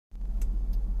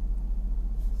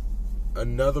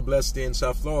Another blessed day in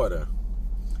South Florida.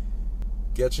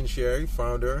 Gaetgens Chery,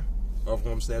 founder of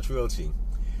HomeSnatch Realty.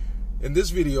 In this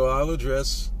video, I'll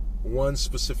address one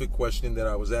specific question that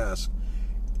I was asked.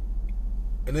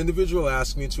 An individual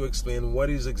asked me to explain what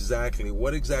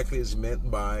exactly is meant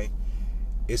by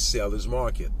a seller's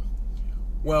market.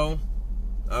 Well,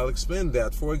 I'll explain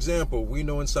that. For example, we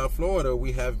know in South Florida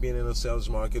we have been in a seller's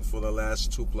market for the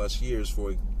last 2+ years,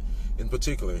 in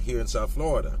particular here in South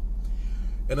Florida.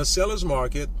 In a seller's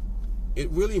market, it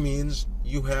really means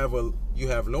you have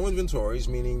low inventories,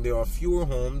 meaning there are fewer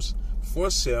homes for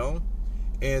sale,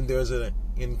 and there's an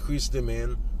increased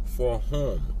demand for a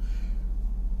home.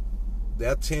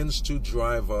 That tends to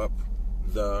drive up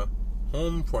the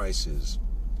home prices.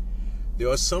 There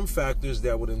are some factors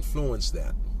that would influence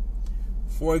that.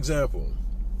 For example,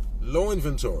 low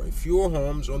inventory, fewer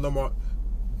homes on the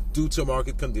due to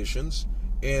market conditions,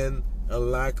 and a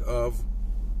lack of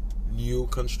new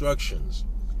constructions.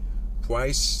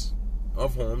 Price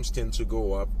of homes tend to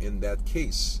go up in that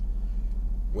case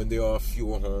when there are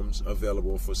fewer homes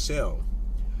available for sale.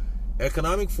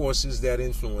 Economic forces that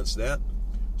influence that.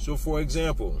 So for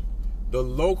example,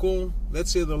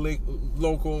 let's say the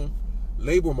local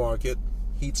labor market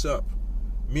heats up,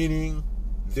 meaning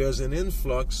there's an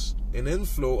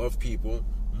inflow of people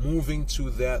moving to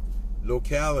that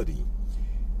locality,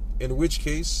 in which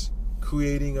case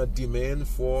creating a demand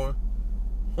for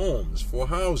homes, for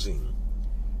housing.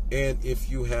 And if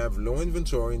you have low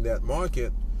inventory in that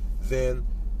market, then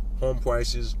home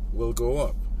prices will go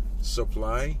up.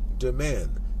 Supply,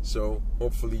 demand. So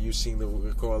hopefully you've seen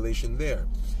the correlation there.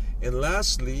 And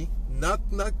lastly,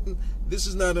 this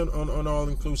is not an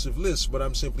all-inclusive list, but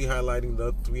I'm simply highlighting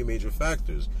the 3 major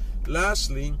factors.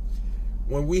 Lastly,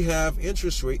 when we have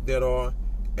interest rates that are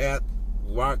at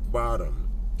rock bottom,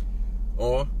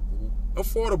 or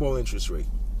affordable interest rate,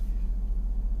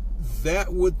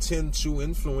 that would tend to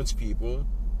influence people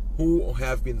who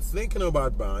have been thinking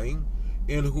about buying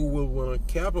and who will want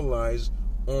to capitalize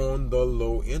on the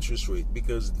low interest rate,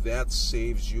 because that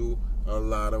saves you a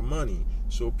lot of money.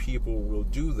 So people will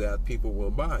do that, people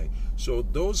will buy. So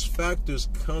those factors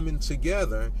coming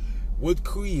together would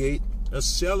create a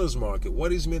seller's market.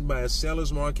 What is meant by a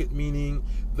seller's market? Meaning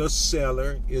the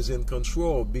seller is in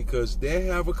control because they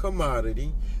have a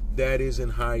commodity that is in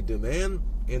high demand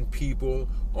and people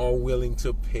are willing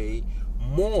to pay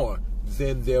more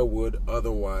than they would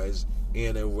otherwise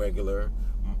in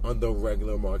under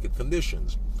regular market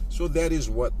conditions. So that is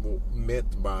what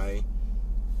meant by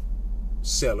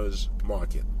seller's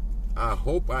market. I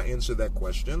hope I answered that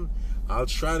question. I'll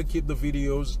try to keep the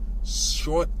videos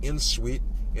short and sweet,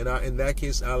 and in that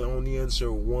case I'll only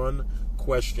answer one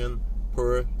question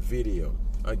per video.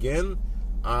 Again,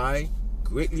 I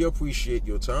greatly appreciate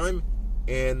your time,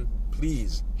 and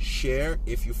please share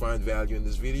if you find value in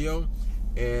this video,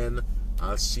 and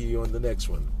I'll see you on the next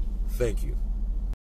one. Thank you.